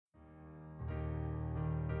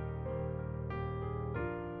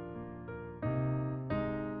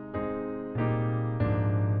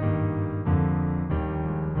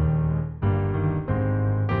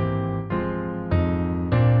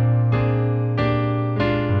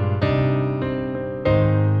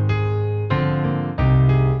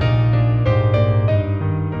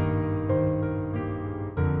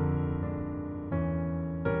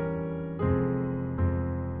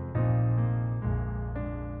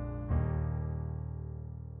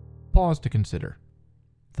Pause to Consider,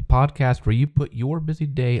 the podcast where you put your busy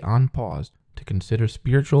day on pause to consider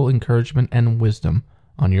spiritual encouragement and wisdom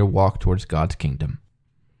on your walk towards God's kingdom.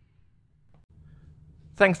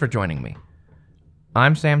 Thanks for joining me.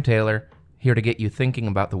 I'm Sam Taylor, here to get you thinking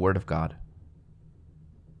about the Word of God.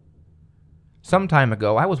 Some time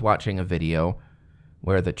ago, I was watching a video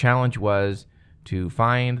where the challenge was to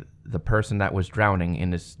find the person that was drowning in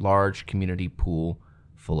this large community pool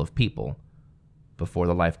full of people before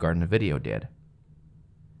the lifeguard in the video did.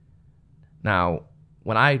 Now,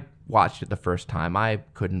 when I watched it the first time, I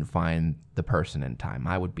couldn't find the person in time.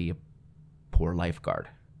 I would be a poor lifeguard.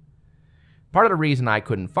 Part of the reason I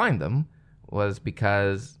couldn't find them was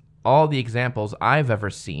because all the examples I've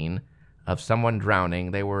ever seen of someone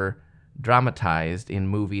drowning, they were dramatized in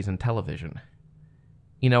movies and television.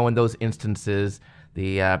 You know, in those instances,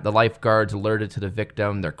 the lifeguards alerted to the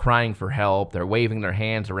victim, they're crying for help, they're waving their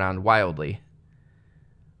hands around wildly.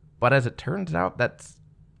 But as it turns out, that's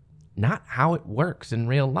not how it works in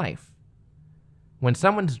real life. When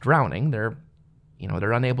someone's drowning, they're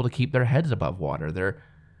unable to keep their heads above water. They're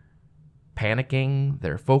panicking,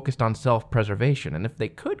 they're focused on self-preservation, and if they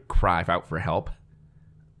could cry out for help,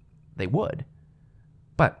 they would.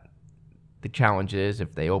 But the challenge is,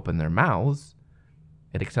 if they open their mouths,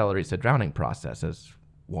 it accelerates the drowning process as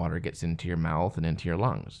water gets into your mouth and into your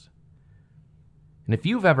lungs. And if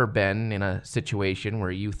you've ever been in a situation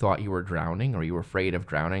where you thought you were drowning or you were afraid of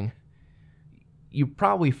drowning, you're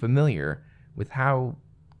probably familiar with how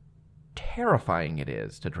terrifying it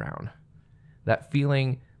is to drown. That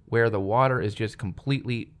feeling where the water is just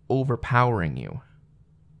completely overpowering you.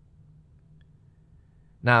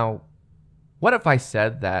 Now, what if I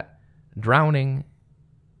said that drowning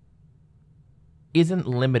isn't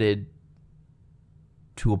limited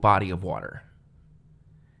to a body of water?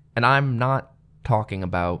 And I'm not talking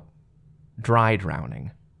about dry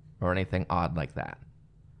drowning or anything odd like that.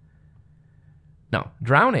 No,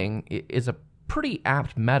 drowning is a pretty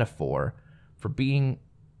apt metaphor for being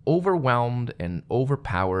overwhelmed and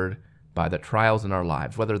overpowered by the trials in our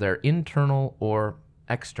lives, whether they're internal or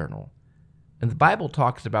external. And the Bible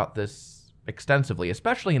talks about this extensively,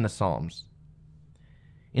 especially in the Psalms.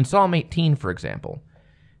 In Psalm 18, for example,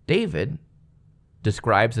 David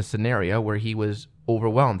describes a scenario where he was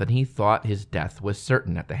overwhelmed and he thought his death was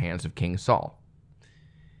certain at the hands of King Saul.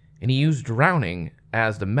 And he used drowning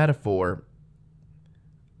as the metaphor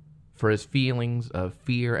for his feelings of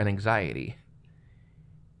fear and anxiety.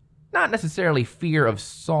 Not necessarily fear of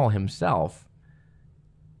Saul himself,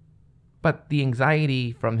 but the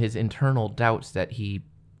anxiety from his internal doubts that he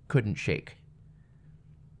couldn't shake.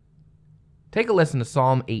 Take a listen to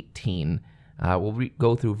Psalm 18. We'll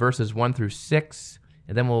go through verses 1 through 6,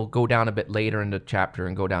 and then we'll go down a bit later in the chapter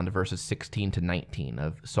and go down to verses 16 to 19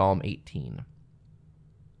 of Psalm 18.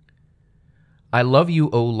 I love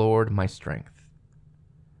you, O Lord, my strength.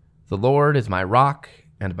 The Lord is my rock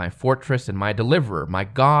and my fortress and my deliverer, my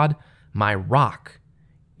God, my rock,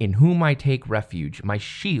 in whom I take refuge, my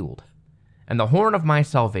shield, and the horn of my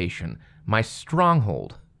salvation, my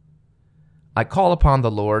stronghold. I call upon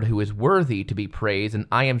the Lord, who is worthy to be praised, and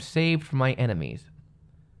I am saved from my enemies.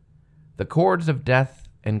 The cords of death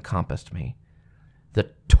encompassed me.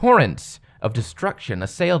 The torrents of destruction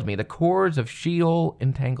assailed me. The cords of Sheol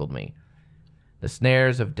entangled me. The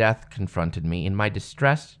snares of death confronted me. In my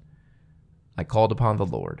distress, I called upon the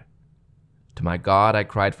Lord. To my God I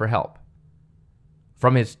cried for help.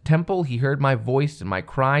 From his temple he heard my voice, and my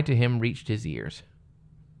cry to him reached his ears.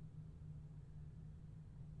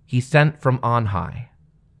 He sent from on high.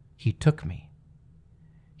 He took me.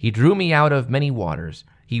 He drew me out of many waters.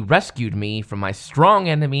 He rescued me from my strong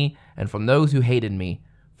enemy and from those who hated me,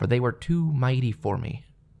 for they were too mighty for me.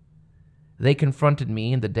 They confronted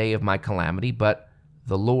me in the day of my calamity, but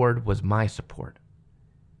the Lord was my support.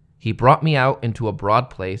 He brought me out into a broad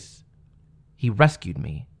place. He rescued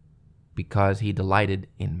me because he delighted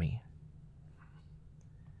in me.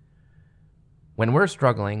 When we're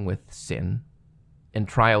struggling with sin and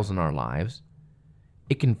trials in our lives,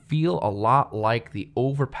 it can feel a lot like the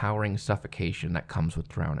overpowering suffocation that comes with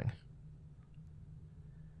drowning.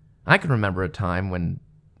 I can remember a time when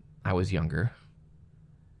I was younger,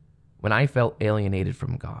 when I felt alienated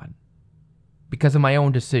from God because of my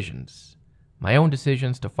own decisions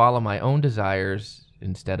to follow my own desires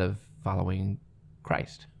instead of following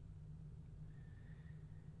Christ.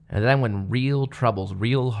 And then when real troubles,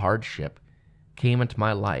 real hardship came into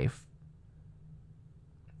my life,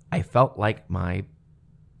 I felt like my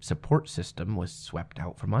support system was swept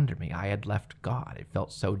out from under me. I had left God. It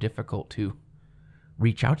felt so difficult to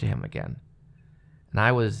reach out to him again. And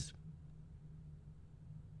I was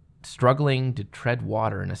struggling to tread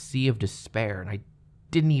water in a sea of despair, and I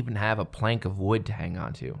didn't even have a plank of wood to hang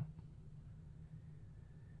on to.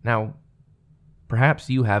 Now, perhaps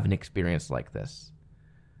you have an experience like this.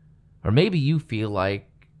 Or maybe you feel like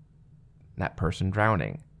that person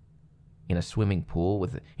drowning in a swimming pool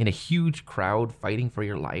in a huge crowd fighting for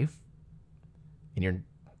your life, and you're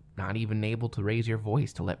not even able to raise your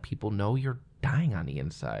voice to let people know you're dying on the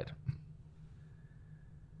inside.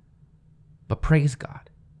 But praise God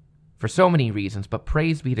for so many reasons, but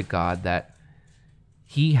praise be to God that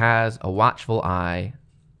He has a watchful eye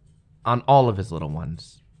on all of His little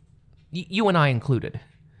ones, you and I included.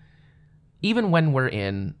 Even when we're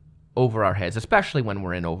in over our heads, especially when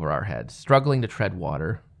we're in over our heads, struggling to tread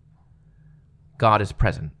water, God is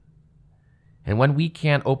present. And when we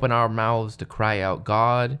can't open our mouths to cry out,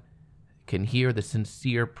 God can hear the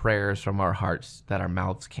sincere prayers from our hearts that our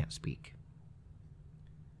mouths can't speak.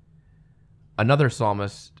 Another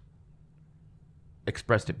psalmist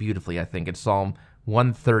expressed it beautifully, I think, in Psalm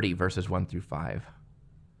 130, verses 1 through 5.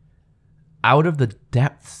 Out of the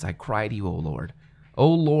depths I cry to you, O Lord. O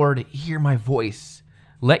Lord, hear my voice.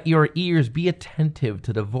 Let your ears be attentive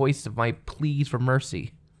to the voice of my pleas for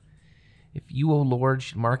mercy. If you, O Lord,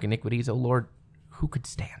 should mark iniquities, O Lord, who could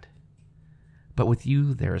stand? But with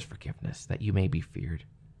you there is forgiveness, that you may be feared.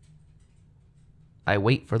 I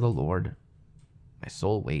wait for the Lord. My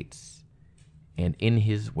soul waits, and in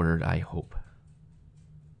His word I hope.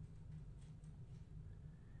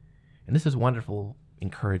 And this is wonderful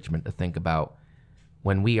encouragement to think about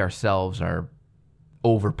when we ourselves are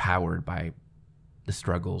overpowered by the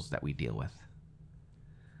struggles that we deal with.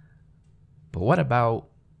 But what about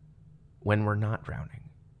when we're not drowning?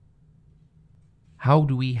 How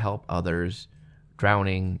do we help others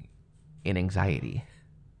drowning in anxiety?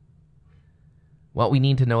 Well, we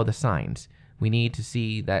need to know the signs. We need to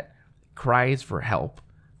see that cries for help,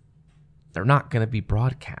 they're not going to be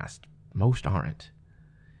broadcast. Most aren't.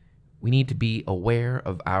 We need to be aware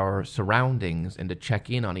of our surroundings and to check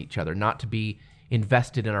in on each other, not to be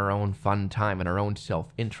invested in our own fun time and our own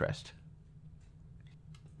self-interest.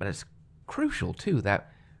 But it's crucial, too,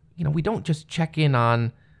 that we don't just check in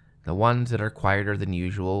on the ones that are quieter than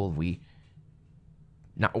usual,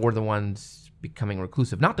 or the ones becoming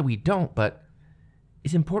reclusive. Not that we don't, but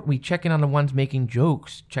it's important we check in on the ones making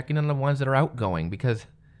jokes, check in on the ones that are outgoing, because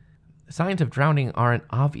signs of drowning aren't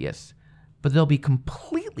obvious, but they'll be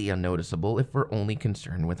completely unnoticeable if we're only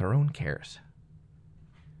concerned with our own cares.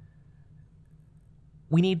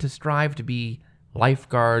 We need to strive to be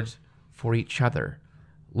lifeguards for each other,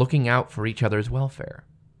 looking out for each other's welfare.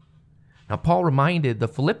 Now, Paul reminded the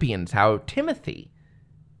Philippians how Timothy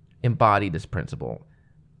embodied this principle,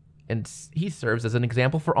 and he serves as an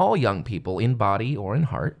example for all young people in body or in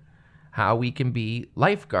heart, how we can be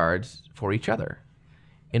lifeguards for each other.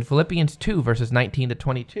 In Philippians 2, verses 19 to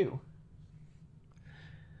 22,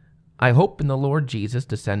 I hope in the Lord Jesus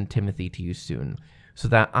to send Timothy to you soon, so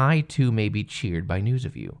that I too may be cheered by news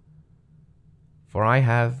of you. For I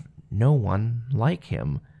have no one like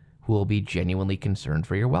him who will be genuinely concerned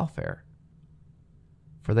for your welfare.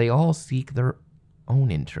 For they all seek their own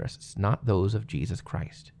interests, not those of Jesus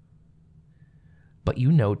Christ. But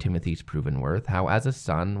you know Timothy's proven worth, how as a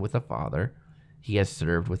son with a father, he has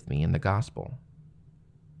served with me in the gospel.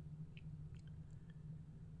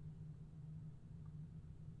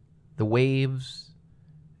 The waves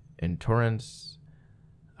and torrents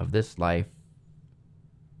of this life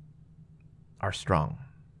are strong.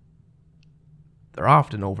 They're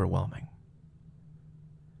often overwhelming.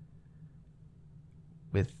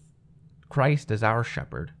 With Christ as our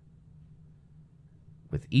shepherd,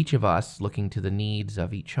 with each of us looking to the needs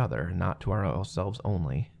of each other, not to ourselves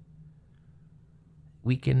only,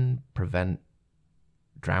 we can prevent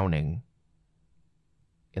drowning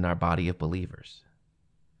in our body of believers,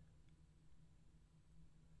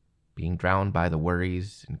 being drowned by the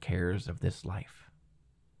worries and cares of this life.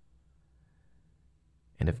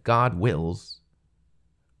 And if God wills,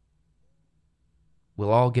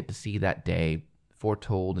 we'll all get to see that day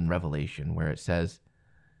foretold in Revelation where it says,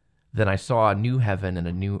 Then I saw a new heaven and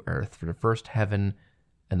a new earth, for the first heaven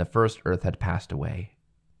and the first earth had passed away,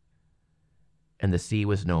 and the sea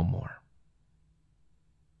was no more.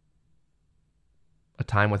 A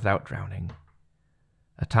time without drowning,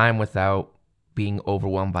 a time without being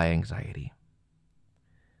overwhelmed by anxiety.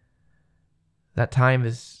 That time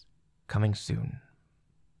is coming soon,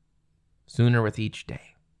 sooner with each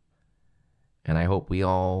day. And I hope we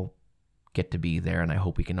all get to be there, and I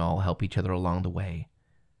hope we can all help each other along the way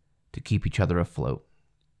to keep each other afloat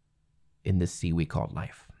in this sea we call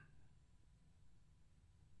life.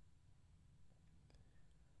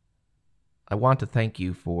 I want to thank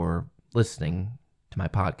you for listening to my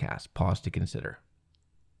podcast, Pause to Consider.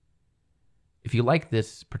 If you like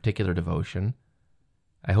this particular devotion,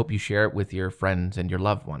 I hope you share it with your friends and your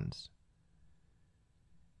loved ones.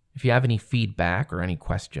 If you have any feedback or any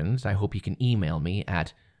questions, I hope you can email me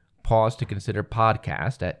at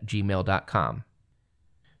pausetoconsiderpodcast@gmail.com.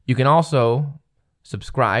 You can also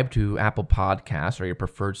subscribe to Apple Podcasts or your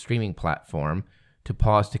preferred streaming platform to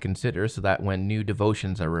Pause to Consider so that when new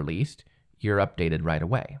devotions are released, you're updated right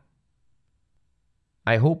away.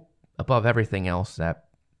 I hope, above everything else, that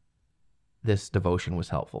this devotion was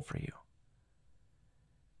helpful for you.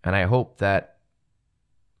 And I hope that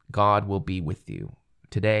God will be with you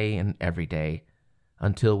today and every day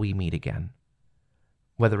until we meet again,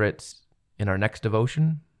 whether it's in our next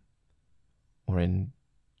devotion or in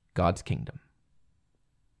God's kingdom.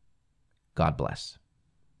 God bless.